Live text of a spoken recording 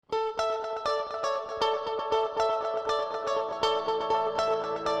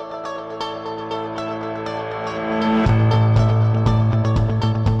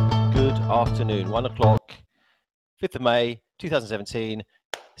afternoon, 1 o'clock, 5th of May, 2017,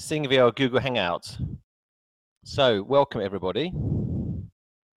 SingVL Google Hangouts. So, welcome everybody.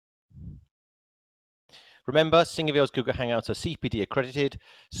 Remember, SingVL's Google Hangouts are CPD accredited,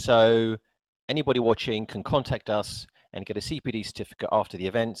 so anybody watching can contact us and get a CPD certificate after the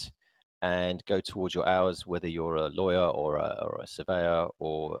event and go towards your hours, whether you're a lawyer or a surveyor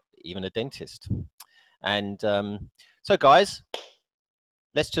or even a dentist. And so guys,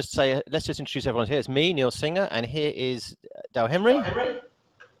 let's just introduce everyone here. It's me, Neil Singer, and here is Dale Henry.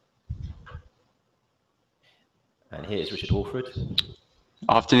 And here is Richard Walford.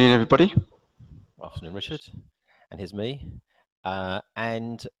 Afternoon, everybody. Afternoon, Richard. And here's me.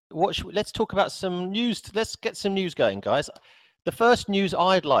 And let's talk about some news. Let's get some news going, guys. The first news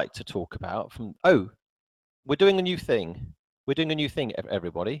I'd like to talk about we're doing a new thing. We're doing a new thing,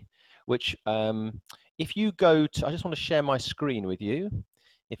 everybody, which if you go to, I just want to share my screen with you,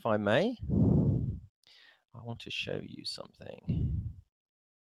 if I may. I want to show you something.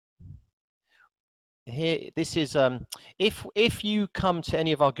 Here, this is, if you come to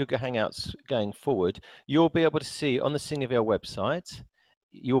any of our Google Hangouts going forward, you'll be able to see on the SingVL website,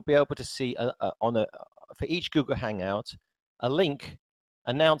 you'll be able to see for each Google Hangout, a link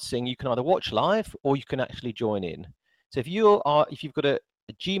announcing you can either watch live or you can actually join in. So if you've got a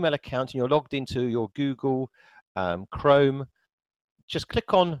Gmail account and you're logged into your Google Chrome, just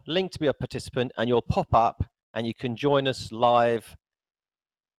click on link to be a participant and you'll pop up and you can join us live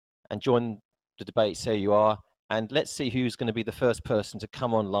and join the debate. Say you are, and let's see who's going to be the first person to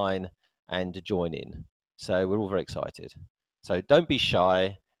come online and join in. So we're all very excited. So don't be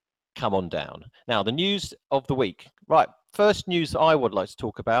shy, come on down. Now the news of the week. Right, first news I would like to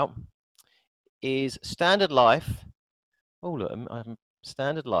talk about is Standard Life. Oh look,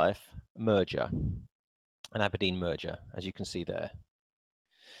 Standard Life merger, an Aberdeen merger, as you can see there.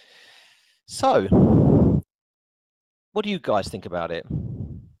 So, what do you guys think about it?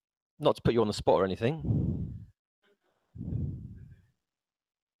 Not to put you on the spot or anything.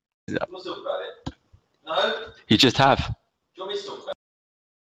 Yeah. Want to talk about it? No? You just have. Do you want me to talk about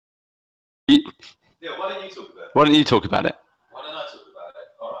it? Yeah, why don't you talk about it? Why don't you talk about it? Why don't I talk about it?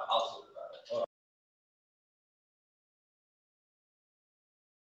 All right, I'll talk about it. All right.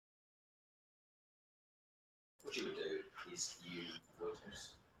 What you would do is you would,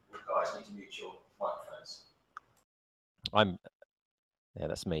 guys need to mute your microphones. Yeah,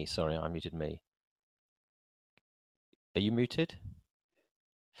 that's me. Sorry, I muted me. Are you muted?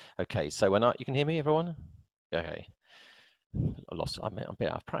 Okay, so you can hear me, everyone? Okay. I'm a bit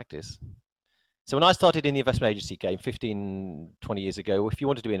out of practice. So when I started in the investment agency game 15, 20 years ago, if you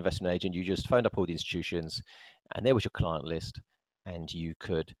wanted to be an investment agent, you just phoned up all the institutions and there was your client list and you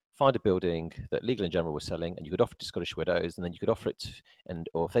could find a building that Legal & General was selling and you could offer it to Scottish Widows and then you could offer it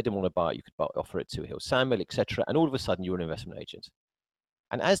or if they didn't want to buy it, you could offer it to Hill Samuel, etc. And all of a sudden you were an investment agent.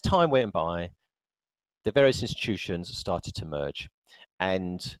 And as time went by, the various institutions started to merge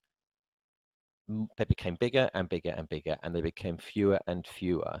and they became bigger and bigger and bigger and they became fewer and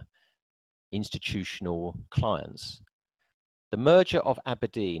fewer institutional clients. The merger of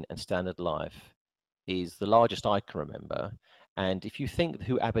Aberdeen and Standard Life is the largest I can remember. And if you think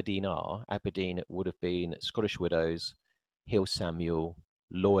who Aberdeen are, Aberdeen would have been Scottish Widows, Hill Samuel,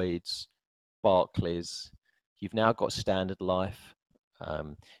 Lloyds, Barclays. You've now got Standard Life,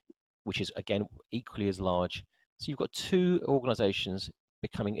 which is again equally as large. So you've got two organizations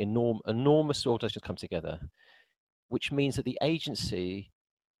becoming enormous organizations come together, which means that the agency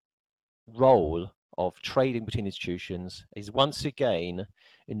role of trading between institutions is once again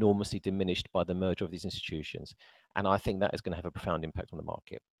enormously diminished by the merger of these institutions. And I think that is going to have a profound impact on the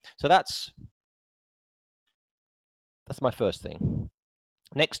market. So that's my first thing.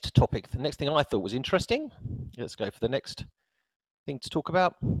 Next topic, the next thing I thought was interesting. Let's go for the next thing to talk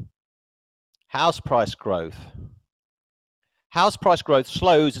about. House price growth. House price growth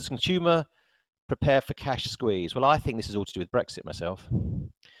slows as consumer prepare for cash squeeze. Well, I think this is all to do with Brexit myself.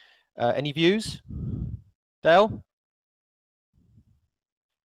 Any views? Dale?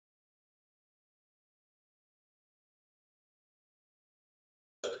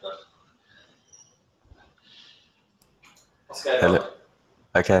 Hello.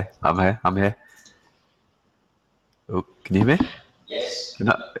 Okay, I'm here. Oh, can you hear me? Yes.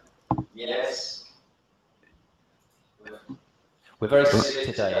 No. Yes. We're very sick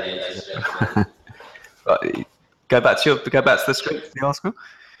today. Right, go back to the script, the article.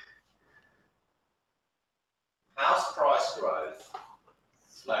 House price growth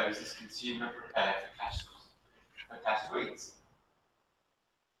slows as consumer prepare for cash squeeze.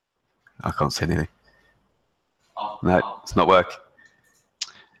 I can't see anything. No, it's not working.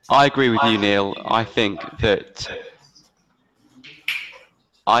 I agree with you, Neil. I think that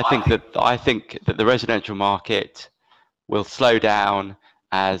the residential market will slow down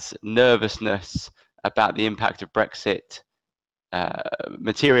as nervousness about the impact of Brexit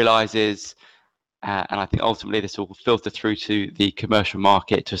materializes, and I think ultimately this will filter through to the commercial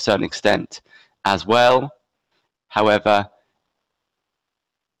market to a certain extent as well. However,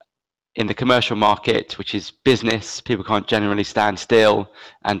 in the commercial market, which is business, people can't generally stand still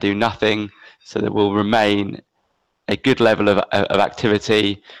and do nothing, so there will remain a good level of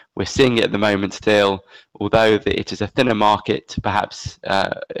activity. We're seeing it at the moment still, although it is a thinner market, perhaps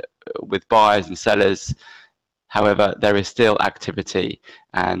with buyers and sellers. However, there is still activity,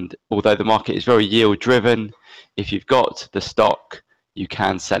 and although the market is very yield driven, if you've got the stock, you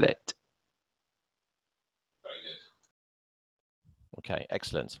can sell it. Okay,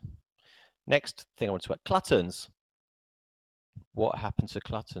 excellent. Next thing I want to talk about, Cluttons. What happened to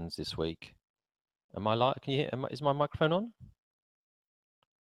Cluttons this week? Am I live? Can you hear? Is my microphone on?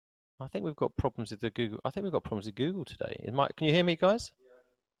 I think we've got problems with the Google. I think we've got problems with Google today. Can you hear me, guys?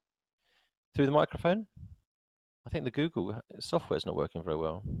 Through the microphone? I think the Google software is not working very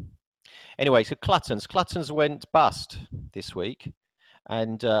well. Anyway, so Cluttons went bust this week,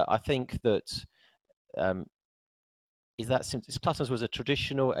 and I think that Cluttons was a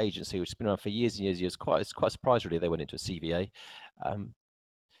traditional agency which has been around for years and years. It's quite surprised really they went into a CVA.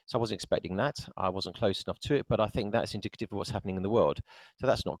 So I wasn't expecting that. I wasn't close enough to it, but I think that's indicative of what's happening in the world. So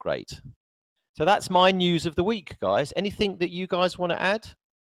that's not great. So that's my news of the week, guys. Anything that you guys want to add?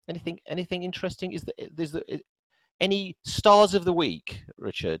 Anything interesting? Is there any stars of the week,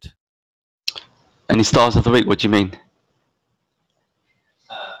 Richard? Any stars of the week? What do you mean?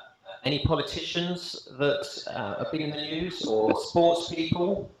 Any politicians that have been in the news, or sports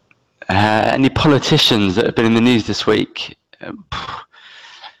people? Any politicians that have been in the news this week?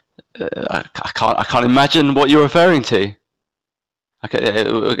 I can't imagine what you're referring to. Okay,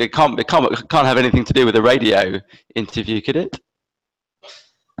 it can't have anything to do with a radio interview, could it?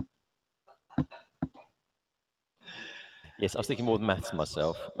 Yes, I was thinking more than maths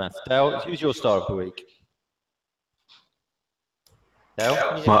myself. Maths. Dale, who's your star of the week? Dale?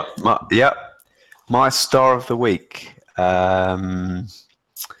 My star of the week. Let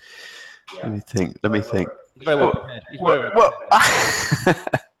me think. He's very well prepared.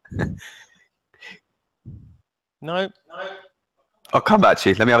 No. I'll come back to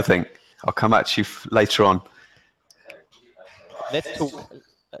you. Let me have a think. I'll come back to you later on. Let's talk.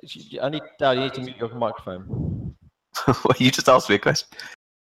 You need to mute your microphone. Well, you just asked me a question.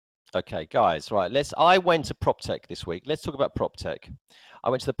 Okay, guys, right. I went to PropTech this week. Let's talk about PropTech. I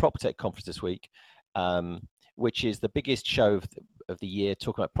went to the PropTech conference this week, which is the biggest show of the year,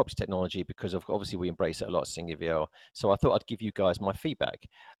 talking about property technology, because obviously we embrace it a lot at SingleVL. So I thought I'd give you guys my feedback.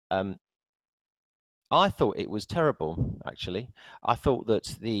 I thought it was terrible, actually. I thought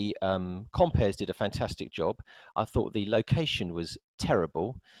that the compares did a fantastic job. I thought the location was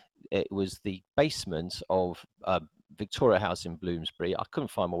terrible. It was the basement of Victoria House in Bloomsbury. I couldn't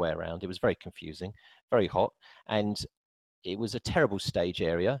find my way around. It was very confusing, very hot, and it was a terrible stage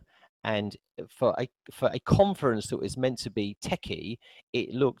area. And for a conference that was meant to be techie,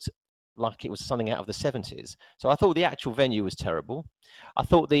 it looked like it was something out of the 70s. So I thought the actual venue was terrible. I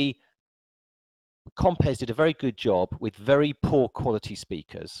thought the Compares did a very good job with very poor quality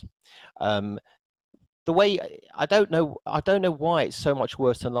speakers. The way I don't know why it's so much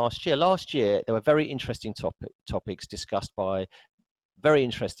worse than last year. Last year there were very interesting topics discussed by very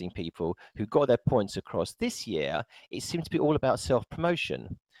interesting people who got their points across. This year it seemed to be all about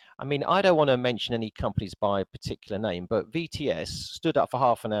self-promotion. I mean, I don't want to mention any companies by particular name, but VTS stood up for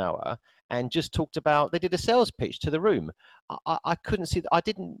half an hour and just talked about, they did a sales pitch to the room. I couldn't see, I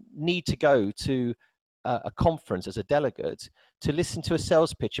didn't need to go to a conference as a delegate to listen to a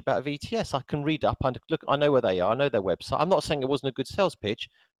sales pitch about VTS. I can read up and look, I know where they are, I know their website. I'm not saying it wasn't a good sales pitch,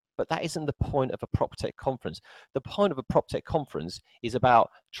 but that isn't the point of a PropTech conference. The point of a PropTech conference is about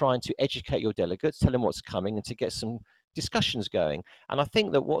trying to educate your delegates, tell them what's coming, and to get some discussions going. And I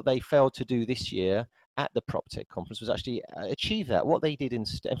think that what they failed to do this year at the PropTech conference was actually achieve that. What they did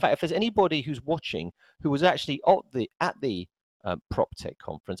instead, in fact, if there's anybody who's watching who was actually at the PropTech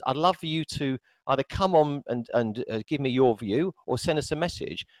conference, I'd love for you to either come on and give me your view or send us a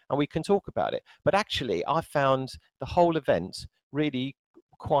message and we can talk about it. But actually, I found the whole event really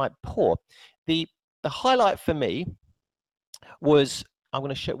quite poor. The highlight for me was, I'm going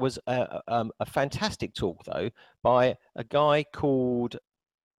to show, was a fantastic talk though by a guy called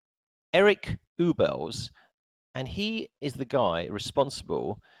Eric Ubels, and he is the guy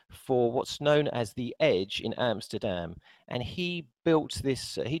responsible for what's known as the Edge in Amsterdam, and he built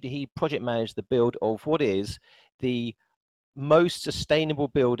this. He project managed the build of what is the most sustainable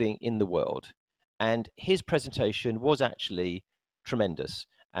building in the world, and his presentation was actually tremendous.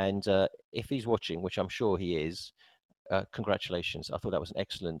 And if he's watching, which I'm sure he is, congratulations. I thought that was an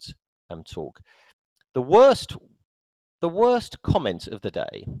excellent talk. The worst comment of the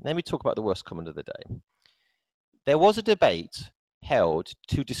day. Let me talk about the worst comment of the day. There was a debate held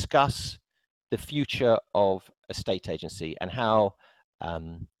to discuss the future of a state agency and how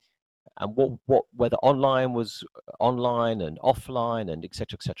and whether online was online and offline and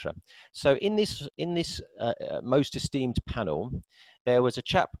etc. etc. So in this most esteemed panel, there was a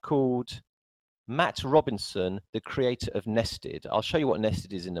chap called Matt Robinson, the creator of Nested. I'll show you what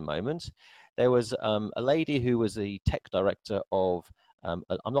Nested is in a moment. There was a lady who was the tech director of, I'm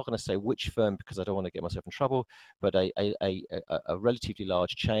not going to say which firm because I don't want to get myself in trouble, but a relatively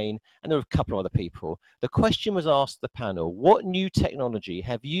large chain, and there were a couple of other people. The question was asked to the panel, what new technology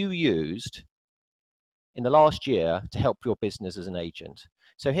have you used in the last year to help your business as an agent?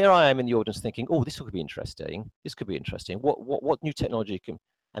 So here I am in the audience thinking, oh, this could be interesting. This could be interesting. What new technology can...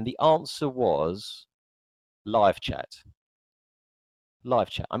 And the answer was live chat. Live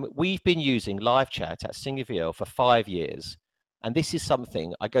chat. I mean, we've been using live chat at Singer VL for 5 years. And this is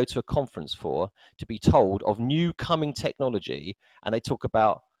something I go to a conference for, to be told of new coming technology. And they talk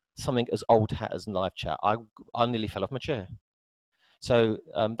about something as old hat as live chat. I nearly fell off my chair. So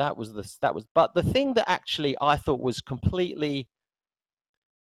but the thing that actually I thought was completely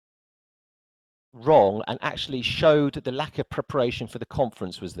wrong and actually showed the lack of preparation for the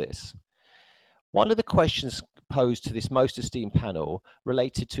conference was this. One of the questions posed to this most esteemed panel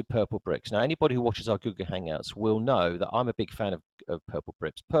related to Purplebricks. Now, anybody who watches our Google Hangouts will know that I'm a big fan of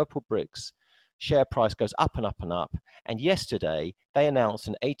Purplebricks. Purplebricks share price goes up and up and up. And yesterday, they announced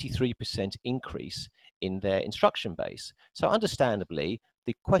an 83% increase in their instruction base. So understandably,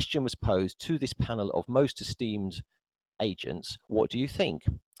 the question was posed to this panel of most esteemed agents, what do you think?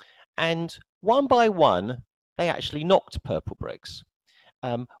 And one by one, they actually knocked Purplebricks.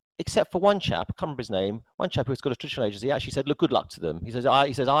 Except for one chap, I can't remember his name, one chap who's got a traditional agency, he actually said, look, good luck to them. He says,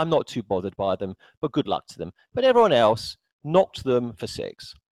 I'm not too bothered by them, but good luck to them. But everyone else knocked them for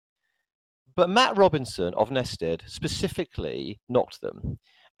 6. But Matt Robinson of Nested specifically knocked them.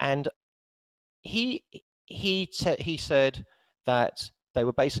 And he said that they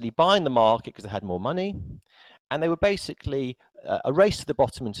were basically buying the market because they had more money. And they were basically a race to the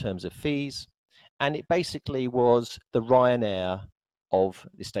bottom in terms of fees. And it basically was the Ryanair of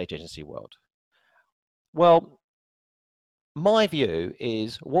the estate agency world. Well, my view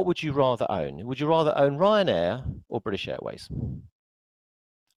is, what would you rather own? Would you rather own Ryanair or British Airways?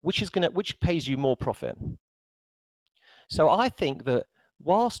 Which pays you more profit? So I think that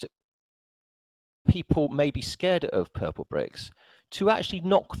whilst people may be scared of Purplebricks, to actually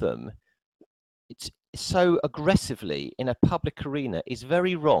knock them so aggressively in a public arena is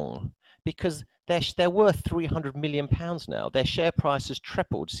very wrong, because they're worth £300 million now. Their share price has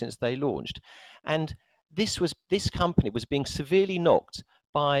tripled since they launched. And this company was being severely knocked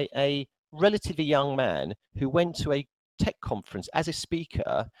by a relatively young man who went to a tech conference as a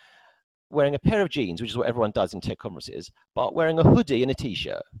speaker wearing a pair of jeans, which is what everyone does in tech conferences, but wearing a hoodie and a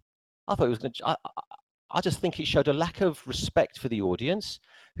t-shirt. I thought it was I just think it showed a lack of respect for the audience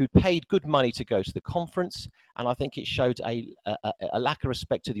who paid good money to go to the conference, and I think it showed a lack of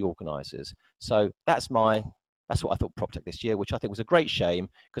respect to the organisers. So that's what I thought PropTech this year, which I think was a great shame,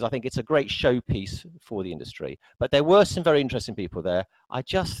 because I think it's a great showpiece for the industry. But there were some very interesting people there. I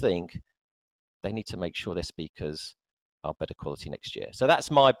just think they need to make sure their speakers are better quality next year. So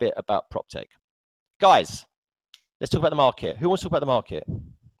that's my bit about PropTech. Guys, let's talk about the market. Who wants to talk about the market?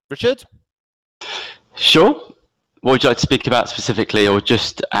 Richard? Sure. What would you like to speak about specifically, or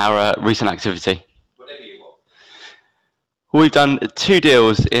just our recent activity? Whatever you want. We've done 2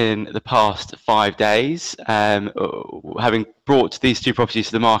 deals in the past 5 days. Having brought these 2 properties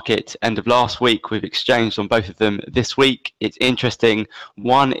to the market end of last week, we've exchanged on both of them this week. It's interesting.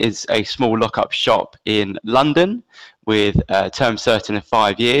 One is a small lock-up shop in London with term certain of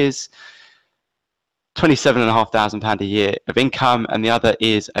 5 years, £27,500 a year of income, and the other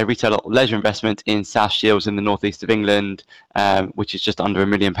is a retail leisure investment in South Shields in the northeast of England, which is just under £1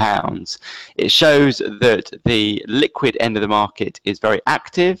 million. It shows that the liquid end of the market is very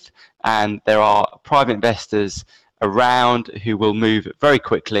active, and there are private investors around who will move very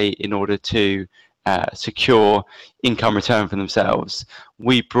quickly in order to secure income return for themselves.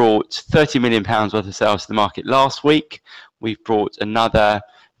 We brought £30 million worth of sales to the market last week. We've brought another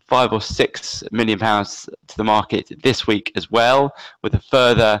 £5 or £6 million to the market this week as well, with a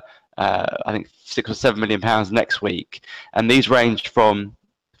further I think £6 or £7 million next week, and these range from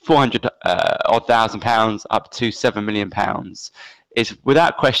 £400,000 up to £7 million. It's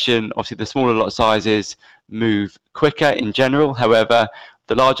without question, obviously, the smaller lot sizes move quicker in general. However,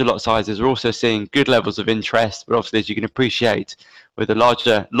 the larger lot sizes are also seeing good levels of interest, but obviously, as you can appreciate, with the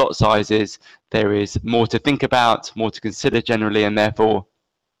larger lot sizes, there is more to think about, more to consider generally, and therefore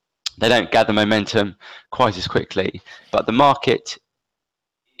they don't gather momentum quite as quickly. But the market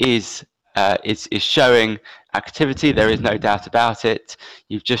is showing activity. There is no doubt about it.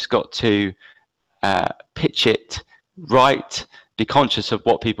 You've just got to pitch it right, be conscious of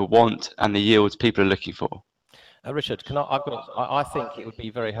what people want and the yields people are looking for. Richard, I think it would be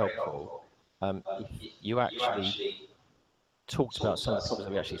very helpful if you actually talked about some of the properties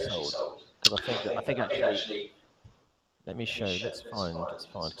that we actually sold, because I think actually, let me show. Let's find,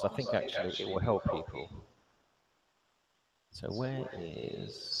 because I think actually it will help people. So where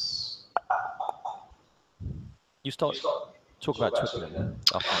is? You start talk about Twickenham.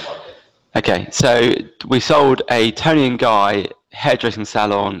 Okay, so we sold a Tony and Guy hairdressing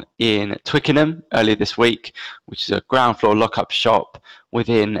salon in Twickenham earlier this week, which is a ground floor lock-up shop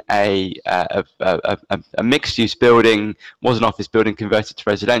within a mixed-use building. Was an office building converted to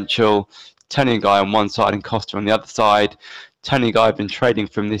residential. Tony and Guy on one side and Costa on the other side. Tony and Guy have been trading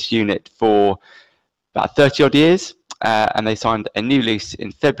from this unit for about 30 odd years, and they signed a new lease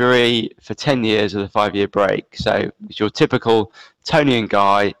in February for 10 years with a 5-year break. So it's your typical Tony and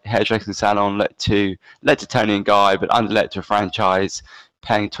Guy hairdressing salon let to Tony and Guy, but underlet to a franchise,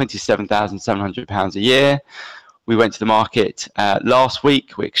 paying £27,700 a year. We went to the market last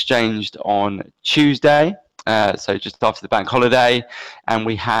week. We exchanged on Tuesday, so just after the bank holiday, and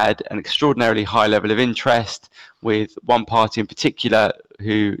we had an extraordinarily high level of interest, with one party in particular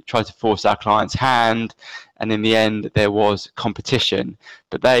who tried to force our client's hand, and in the end there was competition.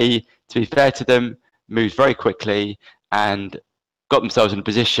 But they, to be fair to them, moved very quickly and got themselves in a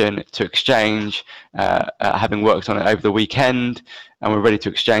position to exchange, having worked on it over the weekend, and were ready to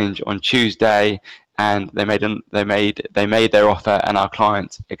exchange on Tuesday. And they made their offer, and our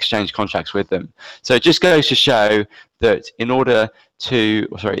client exchanged contracts with them. So it just goes to show that it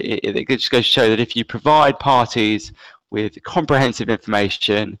just goes to show that if you provide parties with comprehensive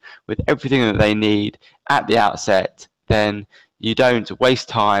information, with everything that they need at the outset, then you don't waste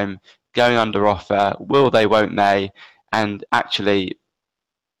time going under offer, will they, won't they, and actually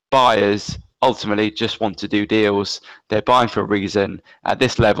buyers ultimately just want to do deals. They're buying for a reason. At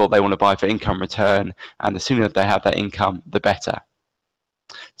this level, they want to buy for income return, and the sooner they have that income, the better.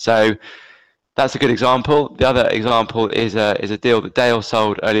 So that's a good example. The other example is a deal that Dale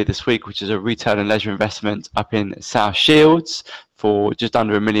sold earlier this week, which is a retail and leisure investment up in South Shields for just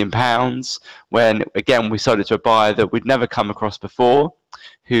under £1 million, when, again, we sold it to a buyer that we'd never come across before,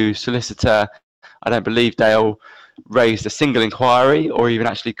 whose solicitor, I don't believe Dale raised a single inquiry or even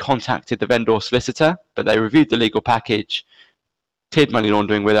actually contacted the vendor solicitor, but they reviewed the legal package, cleared money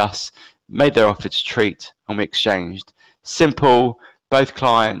laundering with us, made their offer to treat, and we exchanged. Simple. Both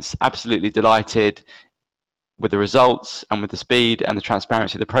clients absolutely delighted with the results and with the speed and the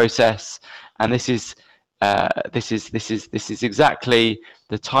transparency of the process. And this is exactly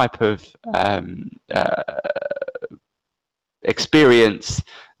the type of experience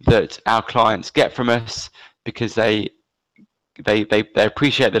that our clients get from us, because they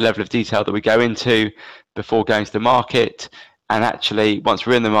appreciate the level of detail that we go into before going to the market. And actually, once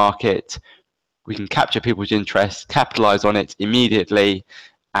we're in the market, we can capture people's interest, capitalize on it immediately,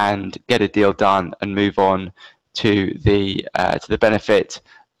 and get a deal done and move on to the benefit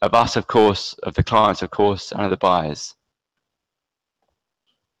of us, of course, of the clients, of course, and of the buyers.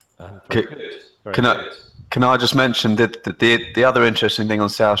 Can I just mention that the other interesting thing on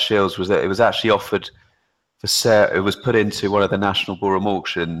South Shields was that it was actually offered for sale. It was put into one of the National Ballroom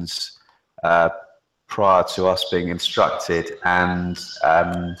auctions prior to us being instructed, and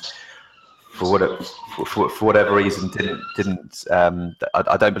for whatever reason didn't.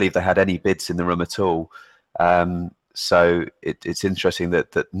 I don't believe they had any bids in the room at all. So it's interesting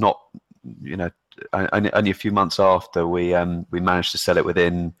that not, only a few months after we managed to sell it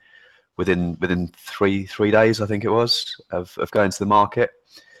within 3 days, I think it was, of going to the market.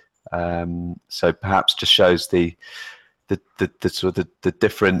 So perhaps just shows the sort of the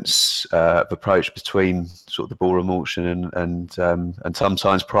difference of approach between sort of the ballroom auction and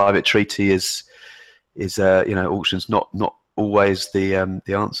sometimes private treaty is auctions not always the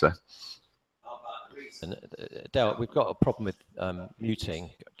answer. And Dale, we've got a problem with muting.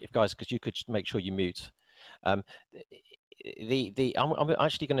 If guys, because you could make sure you mute. I'm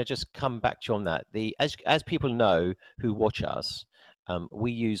actually going to just come back to you on that. As people know who watch us,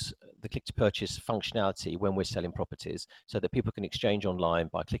 we use the click to purchase functionality when we're selling properties, so that people can exchange online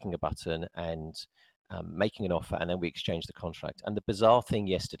by clicking a button and making an offer, and then we exchange the contract. And the bizarre thing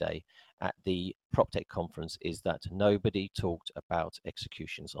yesterday at the PropTech conference is that nobody talked about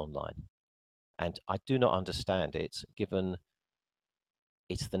executions online, and I do not understand it, given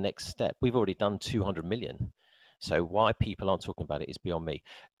it's the next step. We've already done 200 million. So why people aren't talking about it is beyond me.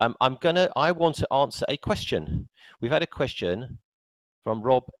 I want to answer a question. We've had a question from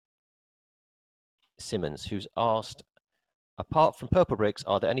Rob Simmons, who's asked, apart from Purplebricks,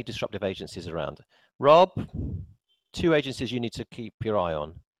 are there any disruptive agencies around? Rob, 2 agencies you need to keep your eye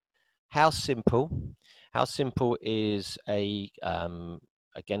on. House Simple. House Simple is again,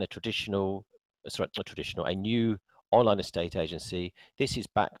 a new online estate agency. This is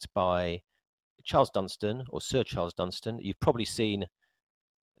backed by Charles Dunstan, or Sir Charles Dunstan. You've probably seen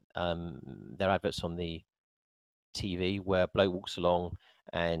their adverts on the TV where a bloke walks along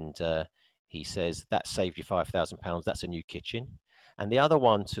and he says, that saved you £5,000, that's a new kitchen. And the other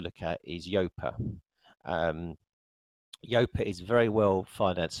one to look at is Yopa. Yopa is very well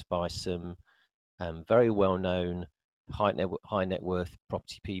financed by some very well-known high net worth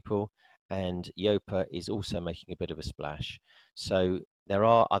property people, and Yopa is also making a bit of a splash. So there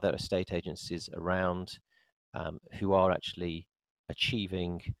are other estate agencies around who are actually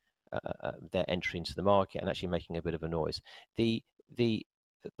achieving their entry into the market and actually making a bit of a noise. The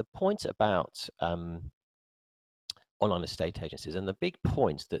point about online estate agencies, and the big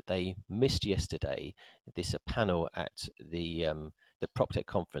point that they missed yesterday, this panel at the PropTech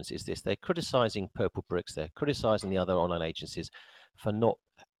conference, is this: they're criticizing Purplebricks, they're criticizing the other online agencies for not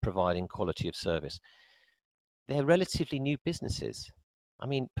providing quality of service. They're relatively new businesses. I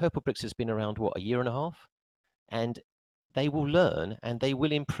mean, Purplebricks has been around, what, a year and a half? And they will learn and they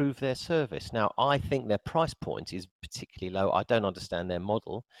will improve their service. Now, I think their price point is particularly low. I don't understand their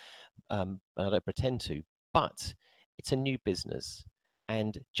model, and I don't pretend to, but it's a new business.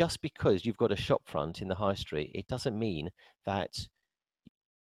 And just because you've got a shop front in the high street, it doesn't mean that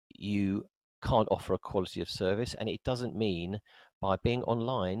you can't offer a quality of service, and it doesn't mean by being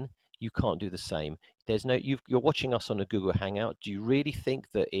online you can't do the same. There's no, you're watching us on a Google Hangout. Do you really think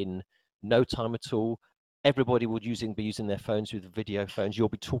that in no time at all everybody would be using their phones with video phones? You'll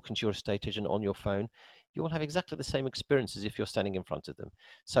be talking to your estate agent on your phone. You will have exactly the same experience as if you're standing in front of them.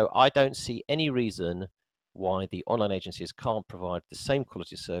 So I don't see any reason why the online agencies can't provide the same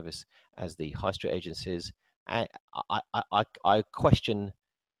quality of service as the high street agencies. I question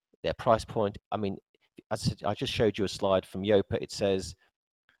their price point. I mean, I just showed you a slide from Yopa. It says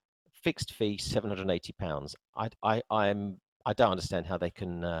fixed fee £780. I don't understand how they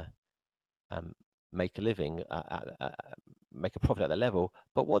can make a living, make a profit at that level.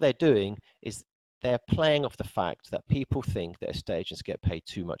 But what they're doing is they're playing off the fact that people think that estate agents get paid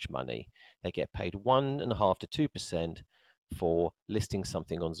too much money. They get paid 1.5% to 2% for listing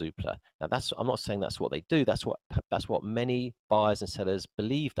something on Zoopla. Now, I'm not saying that's what they do. That's what many buyers and sellers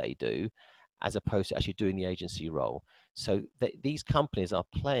believe they do, as opposed to actually doing the agency role. So these companies are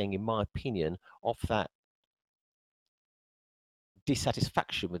playing, in my opinion, off that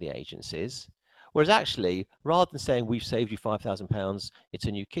dissatisfaction with the agencies. Whereas actually, rather than saying we've saved you £5,000, it's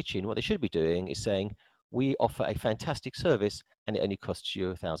a new kitchen, what they should be doing is saying we offer a fantastic service and it only costs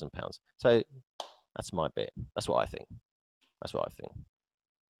you £1,000. So that's my bit. That's what I think. That's what I think.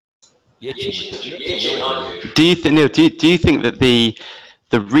 Do you think, Neil? Do you think that the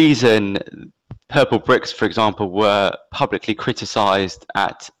reason Purplebricks, for example, were publicly criticised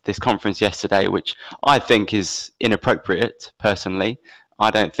at this conference yesterday, which I think is inappropriate personally? I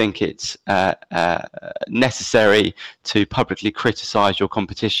don't think it's necessary to publicly criticise your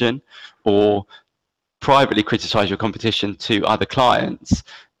competition or privately criticise your competition to other clients.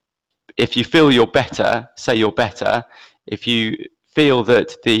 If you feel you're better, say you're better. If you feel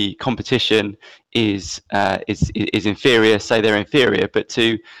that the competition is inferior, say they're inferior. But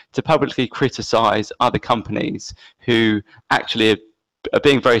to publicly criticise other companies who actually are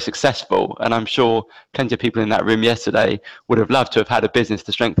being very successful, and I'm sure plenty of people in that room yesterday would have loved to have had a business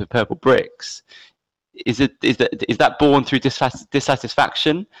the strength of Purplebricks. Is that born through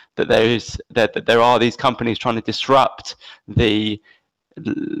dissatisfaction that there are these companies trying to disrupt the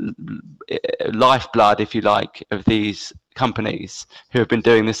lifeblood, if you like, of these companies who have been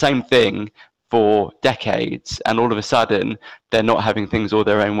doing the same thing for decades, and all of a sudden they're not having things all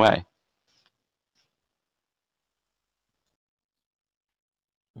their own way?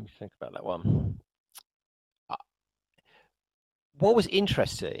 Let me think about that one. What was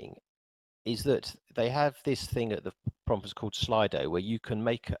interesting is that they have this thing at the Prompters called Slido, where you can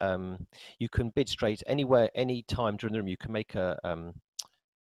make you can bid straight anywhere, any time during the room. You can make a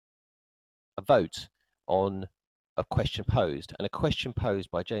vote on a question posed, and a question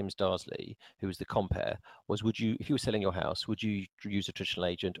posed by James Darsley, who was the compere, was: would you, if you were selling your house, would you use a traditional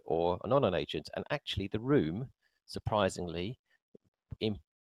agent or a non-own agent? And actually, the room, surprisingly,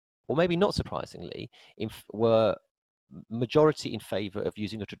 or maybe not surprisingly, were majority in favour of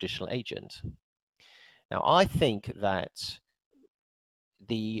using a traditional agent. Now, I think that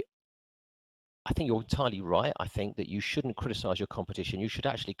I think you're entirely right. I think that you shouldn't criticize your competition. You should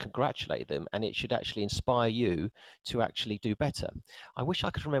actually congratulate them, and it should actually inspire you to actually do better. I wish I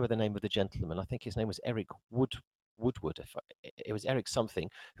could remember the name of the gentleman. I think his name was Eric Woodward. It was Eric something,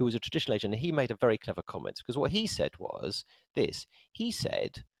 who was a traditional agent, and he made a very clever comment, because what he said was this. He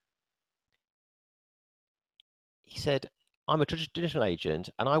said, I'm a traditional agent,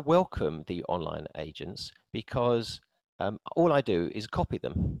 and I welcome the online agents because all I do is copy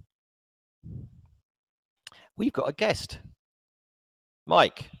them. We've got a guest.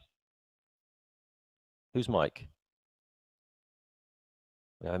 Mike. Who's Mike?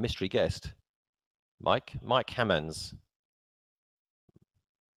 We have a mystery guest. Mike Hammonds.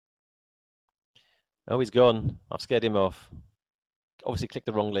 Oh, he's gone. I've scared him off. Obviously clicked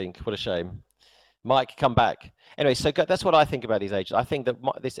the wrong link. What a shame. Mike, come back. Anyway, so that's what I think about these agents. I think that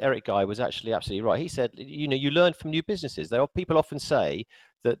this Eric guy was actually absolutely right. He said, you know, you learn from new businesses. People often say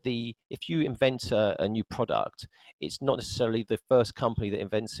that if you invent a new product, it's not necessarily the first company that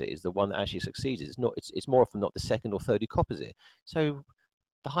invents it is the one that actually succeeds. It's more often not the second or third who copies it. So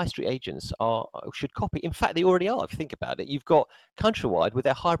the high street agents should copy. In fact, they already are. If you think about it, you've got Countrywide with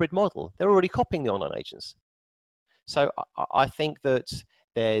their hybrid model. They're already copying the online agents. So I think that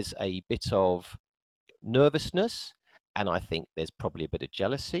there's a bit of nervousness, and I think there's probably a bit of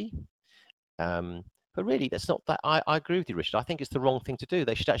jealousy. But really, that's not that. I agree with you, Richard. I think it's the wrong thing to do.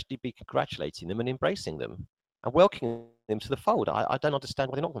 They should actually be congratulating them and embracing them and welcoming them to the fold. I don't understand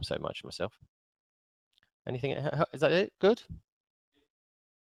why they knock them so much myself. Anything? Is that it? Good?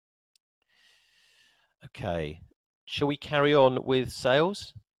 Okay. Shall we carry on with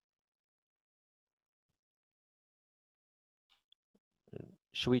sales?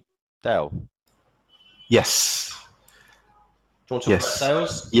 Shall we, Dale? Yes. Do you want to talk about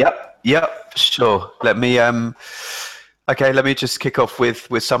sales? Yep, sure. Let me let me just kick off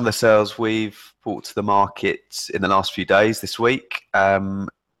with some of the sales we've brought to the market in the last few days this week. The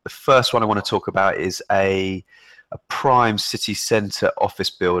first one I want to talk about is a prime city centre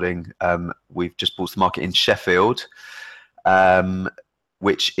office building we've just brought to the market in Sheffield,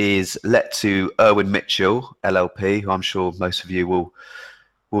 which is let to Irwin Mitchell LLP, who I'm sure most of you will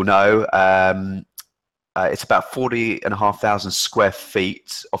know. It's about 40,500 square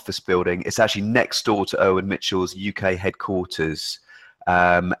feet office building. It's actually next door to Irwin Mitchell's UK headquarters,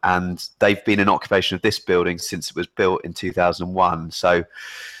 and they've been in occupation of this building since it was built in 2001. So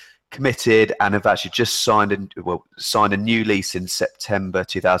committed, and have actually just signed a new lease in September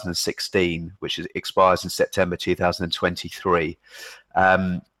 2016, which expires in September 2023.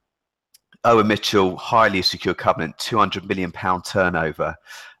 Irwin Mitchell, highly secure covenant, £200 million turnover.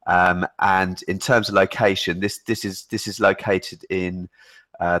 And in terms of location, this is located in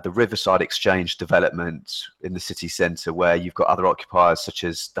the Riverside Exchange development in the city centre, where you've got other occupiers such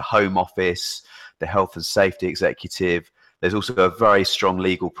as the Home Office, the Health and Safety Executive. There's also a very strong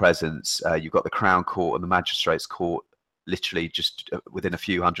legal presence. You've got the Crown Court and the Magistrates Court literally just within a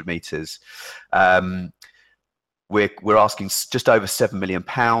few hundred metres. We're asking just over £7 million,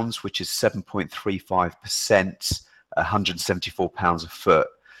 which is 7.35%, £174 a foot.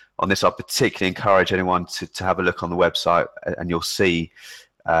 On this, I particularly encourage anyone to have a look on the website, and you'll see,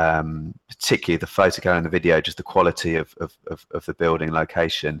 particularly the photo and the video, just the quality of the building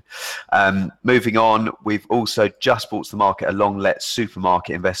location. Moving on, we've also just brought to the market a long-let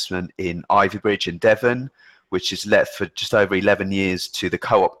supermarket investment in Ivybridge in Devon, which is let for just over 11 years to the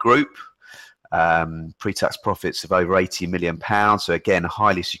Co-op Group. Pre-tax profits of over £80 million. So again,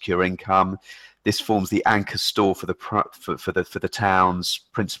 highly secure income. This forms the anchor store for the town's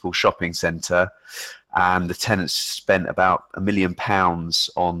principal shopping centre, and the tenants spent about £1 million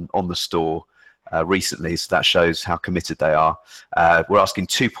on the store recently. So that shows how committed they are. We're asking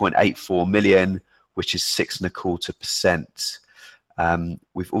 2.84 million, which is 6.25%.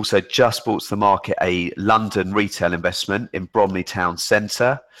 We've also just brought to the market a London retail investment in Bromley Town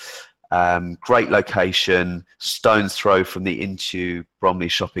Centre. Great location, stone's throw from the Into Bromley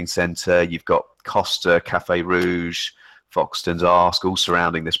shopping centre. You've got Costa, Cafe Rouge, Foxton's Ask, all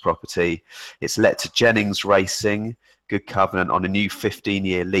surrounding this property. It's let to Jennings Racing, good covenant on a new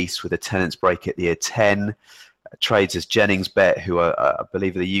 15-year lease with a tenants break at year 10. Trades as Jennings Bet, who are, I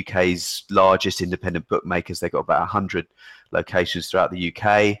believe, are the UK's largest independent bookmakers. They've got about 100 locations throughout the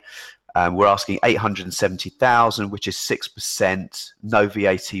UK. We're asking 870,000, which is 6%, no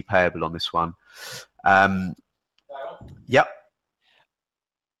VAT payable on this one. Yep.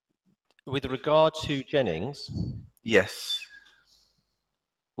 With regard to Jennings, Yes.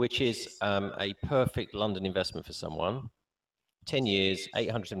 which is a perfect London investment for someone, 10 years,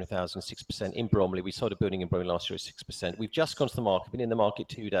 870,000, 6%. In Bromley, we sold a building in Bromley last year at 6%. We've just gone to the market, been in the market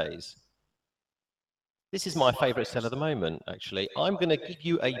 2 days. This is my favourite sell at the moment, actually. I'm going to give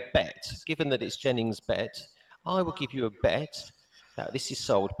you a bet, given that it's Jennings Bet, I will give you a bet that this is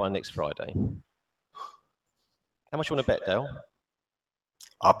sold by next Friday. How much you want to bet, Dale?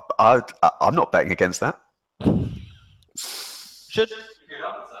 I'm not betting against that. Should.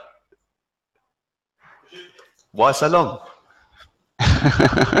 Why so long?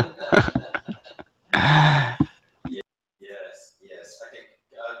 Yes. Okay,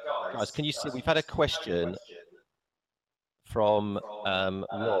 guys, can you see? We've had a question from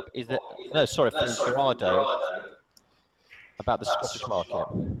Rob. Is that no? Sorry, from Gerardo about the Scottish market.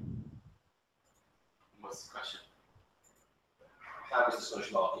 What's the question? How is the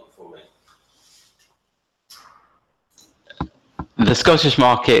Scottish market performing? The Scottish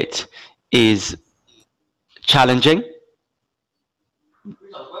market is challenging.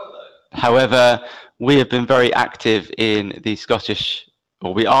 However, we have been very active in the Scottish,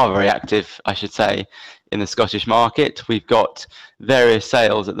 or we are very active, I should say, in the Scottish market. We've got various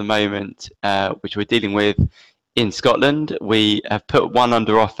sales at the moment, which we're dealing with in Scotland. We have put one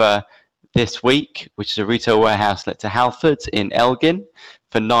under offer this week, which is a retail warehouse let to Halfords in Elgin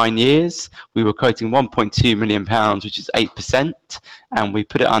for 9 years. We were quoting £1.2 million, which is 8%, and we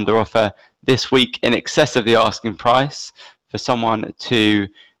put it under offer this week in excess of the asking price for someone to,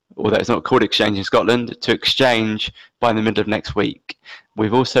 although it's not called exchange in Scotland, to exchange by the middle of next week.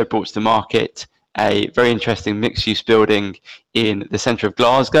 We've also brought to the market a very interesting mixed-use building in the centre of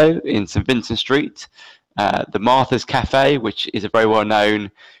Glasgow in St Vincent Street, the Martha's Cafe, which is a very well-known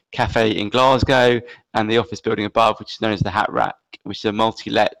cafe in Glasgow, and the office building above, which is known as the Hat Rack, which is a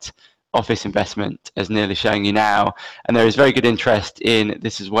multi-let office investment, as Neil is showing you now, and there is very good interest in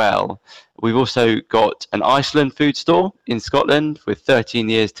this as well. We've also got an Iceland food store in Scotland with 13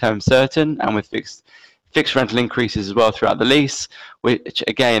 years term certain and with fixed rental increases as well throughout the lease, which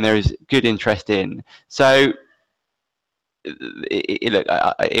again there is good interest in. So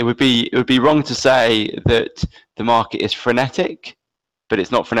it would be wrong to say that the market is frenetic, but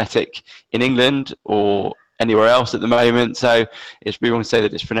it's not frenetic in England or anywhere else at the moment. So it's be wrong to say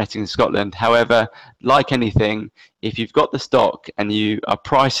that it's frenetic in Scotland. However, like anything, if you've got the stock and you are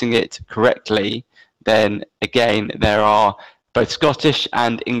pricing it correctly, then again, there are both Scottish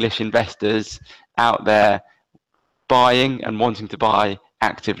and English investors out there buying and wanting to buy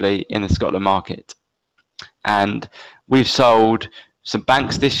actively in the Scotland market. And we've sold some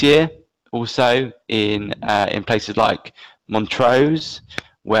banks this year also in places like Montrose,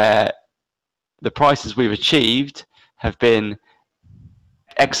 where the prices we've achieved have been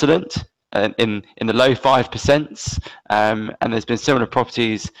excellent, in the low 5%, and there's been similar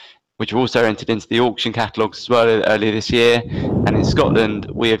properties which have also entered into the auction catalogues as well earlier this year. And in Scotland,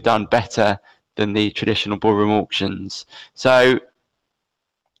 we have done better than the traditional ballroom auctions. So,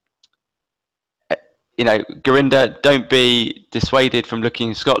 you know, Gurinder, don't be dissuaded from looking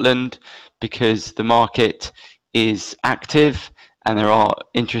in Scotland, because the market is active and there are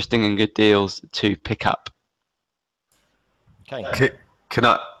interesting and good deals to pick up. Okay. Can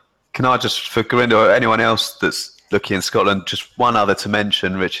I just, for Gurinder or anyone else that's looking in Scotland, just one other to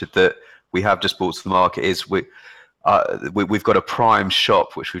mention, Richard, that we have just brought to the market is we've got a prime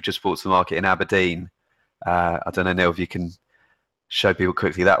shop which we've just brought to the market in Aberdeen. I don't know, Neil, if you can show people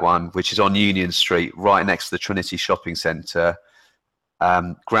quickly that one, which is on Union Street, right next to the Trinity Shopping Centre.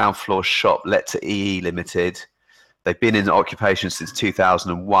 Ground floor shop let to EE Limited. They've been in occupation since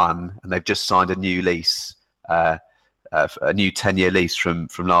 2001, and they've just signed a new lease, a new 10-year lease from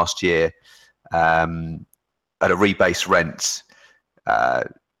last year, at a rebased rent.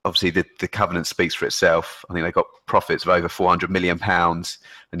 Obviously, the covenant speaks for itself. I think they've got profits of over £400 million,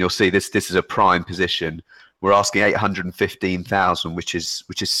 and you'll see this is a prime position. We're asking 815,000, which is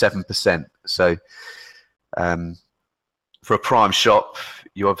 7%. So, for a prime shop,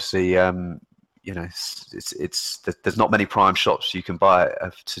 you obviously, you know, there's not many prime shops you can buy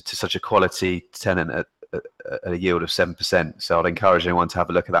to such a quality tenant at a yield of 7%. So I'd encourage anyone to have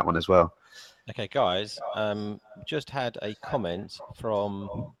a look at that one as well. Okay, guys, just had a comment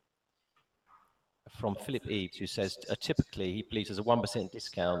from Philip Eaves, who says typically he believes there's a 1%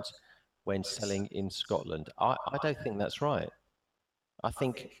 discount when selling in Scotland. I don't think that's right. I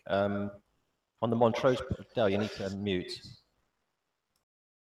think on the Montrose, Dale, you need to mute.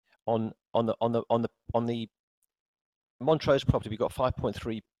 On the Montrose property, we got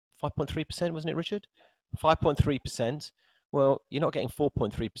 5.3%, wasn't it, Richard? 5.3%. Well, you're not getting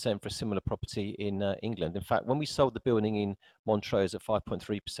 4.3% for a similar property in England. In fact, when we sold the building in Montrose at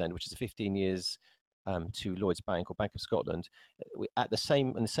 5.3%, which is 15 years to Lloyds Bank or Bank of Scotland, in the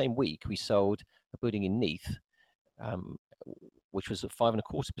same week we sold a building in Neath, which was at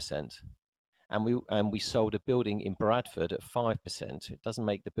 5.25%, and we sold a building in Bradford at 5%. It doesn't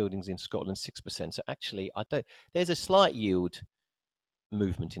make the buildings in Scotland 6%. So actually, there's a slight yield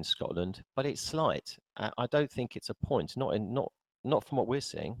movement in Scotland, but it's slight. I don't think it's a point. Not from what we're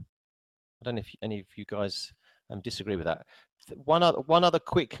seeing. I don't know if any of you guys disagree with that. One other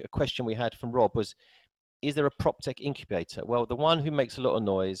quick question we had from Rob was, is there a PropTech incubator? Well, the one who makes a lot of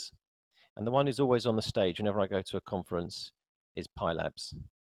noise and the one who's always on the stage whenever I go to a conference is Pi Labs.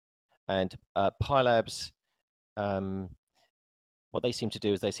 And Pi Labs, what they seem to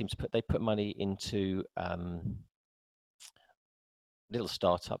do is they put money into little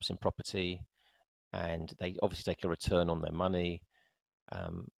startups in property, and they obviously take a return on their money.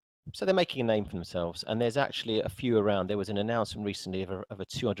 So they're making a name for themselves, and there's actually a few around. There was an announcement recently of a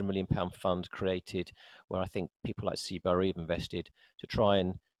 £200 million fund created, where I think people like CBRE have invested to try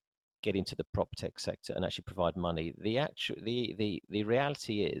and get into the prop tech sector and actually provide money. The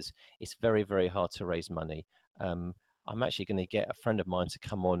reality is it's very, very hard to raise money. I'm actually going to get a friend of mine to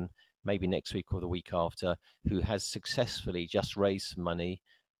come on maybe next week or the week after, who has successfully just raised some money,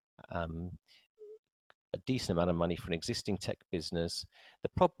 a decent amount of money for an existing tech business. The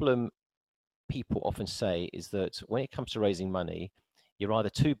problem people often say is that when it comes to raising money, you're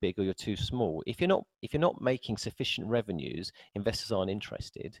either too big or you're too small. If you're not making sufficient revenues, investors aren't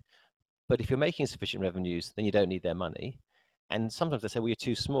interested. But if you're making sufficient revenues, then you don't need their money. And sometimes they say, well, you're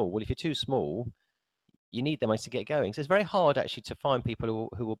too small. Well, if you're too small, you need their money to get going. So it's very hard actually to find people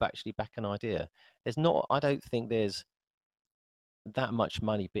who will actually back an idea. I don't think there's that much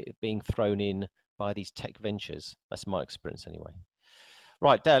money being thrown in by these tech ventures. That's my experience anyway.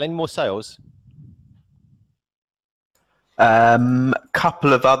 Right, Dale, any more sales?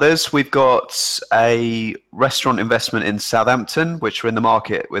 Couple of others. We've got a restaurant investment in Southampton, which we're in the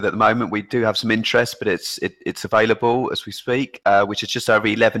market with at the moment. We do have some interest, but it's available as we speak, which is just over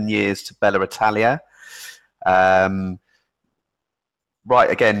 11 years to Bella Italia. Right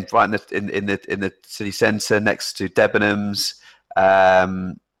in the city centre, next to Debenhams.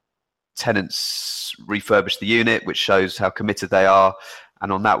 Tenants refurbished the unit, which shows how committed they are.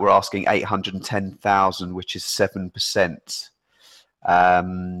 And on that, we're asking 810,000, which is 7%. I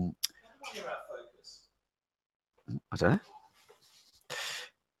don't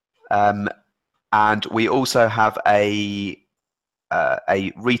know. And we also have a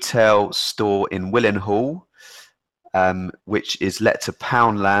retail store in Willenhall, which is let to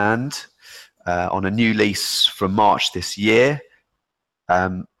Poundland on a new lease from March this year,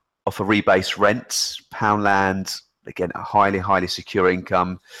 offer rebased rents. Poundland, again, a highly secure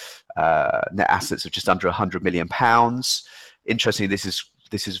income, net assets of just under £100 million. Interestingly, this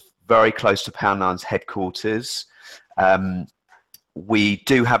is very close to Poundland's headquarters. We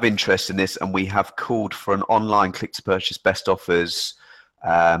do have interest in this, and we have called for an online click to purchase best offers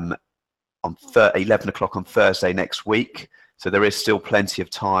on 11 o'clock on Thursday next week. So there is still plenty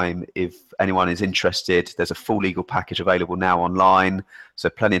of time if anyone is interested. There's a full legal package available now online, so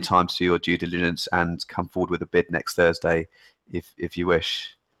plenty of time to do your due diligence and come forward with a bid next Thursday if you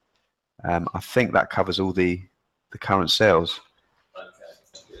wish. I think that covers all the current sales.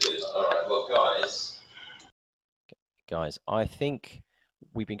 Okay. All right. Well, guys, I think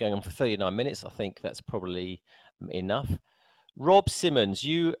we've been going on for 39 minutes. I think that's probably enough. Rob Simmons,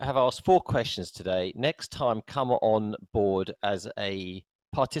 you have asked 4 questions today. Next time, come on board as a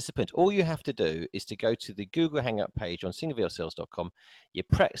participant. All you have to do is to go to the Google Hangout page on singleviosales.com. You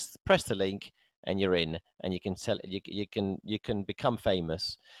press the link, and you're in, and you can sell. You can become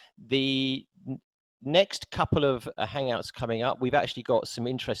famous. The next couple of hangouts coming up, we've actually got some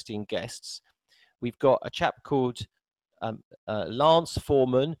interesting guests. We've got a chap called Lance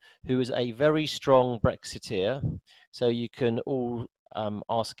Foreman, who is a very strong Brexiteer. So you can all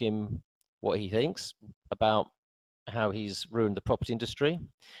ask him what he thinks about how he's ruined the property industry.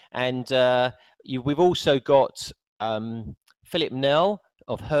 And we've also got Philip Nell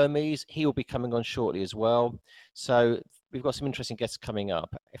of Hermes. He will be coming on shortly as well. So we've got some interesting guests coming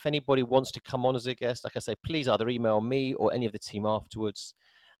up. If anybody wants to come on as a guest, like I say, please either email me or any of the team afterwards.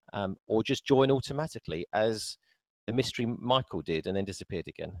 or just join automatically as the mystery Michael did and then disappeared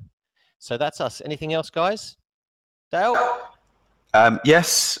again. So that's us. Anything else, guys? Dale?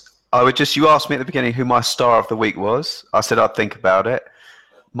 Yes, I would just, you asked me at the beginning who my star of the week was. I said I'd think about it.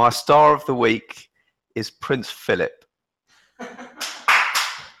 My star of the week is Prince Philip.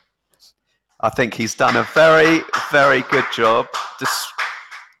 I think he's done a very, very good job,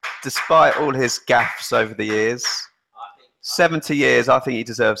 despite all his gaffes over the years. 70 years, I think he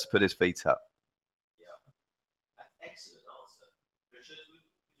deserves to put his feet up. Excellent answer. Richard, who's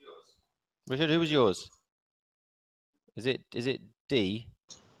yours? Richard, who was yours? Is it D?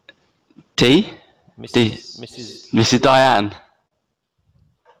 D? Mrs. Diane.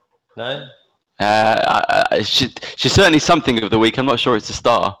 No? She's certainly something of the week. I'm not sure it's a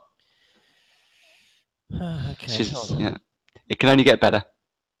star. Okay. hold on. Yeah. It can only get better.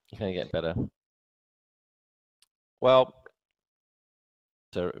 You can only get better. Well,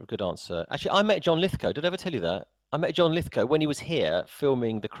 so good answer. Actually, I met John Lithgow. Did I ever tell you that? I met John Lithgow when he was here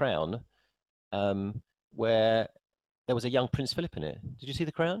filming The Crown, where there was a young Prince Philip in it. Did you see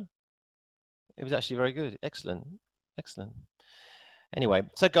The Crown? It was actually very good. Excellent. Excellent. Anyway,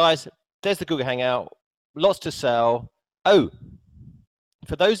 so guys, there's the Google Hangout. Lots to sell. Oh,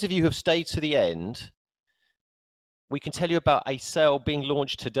 for those of you who have stayed to the end, we can tell you about a sale being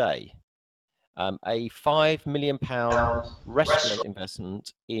launched today. A £5 million restaurant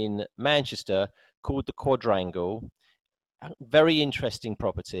investment in Manchester called the Quadrangle. Very interesting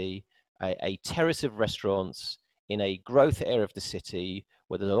property, a terrace of restaurants in a growth area of the city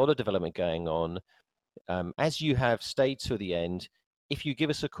where there's a lot of development going on. As you have stayed to the end, if you give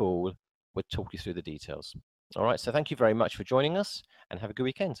us a call, we'll talk you through the details. All right, so thank you very much for joining us and have a good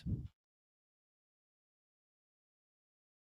weekend.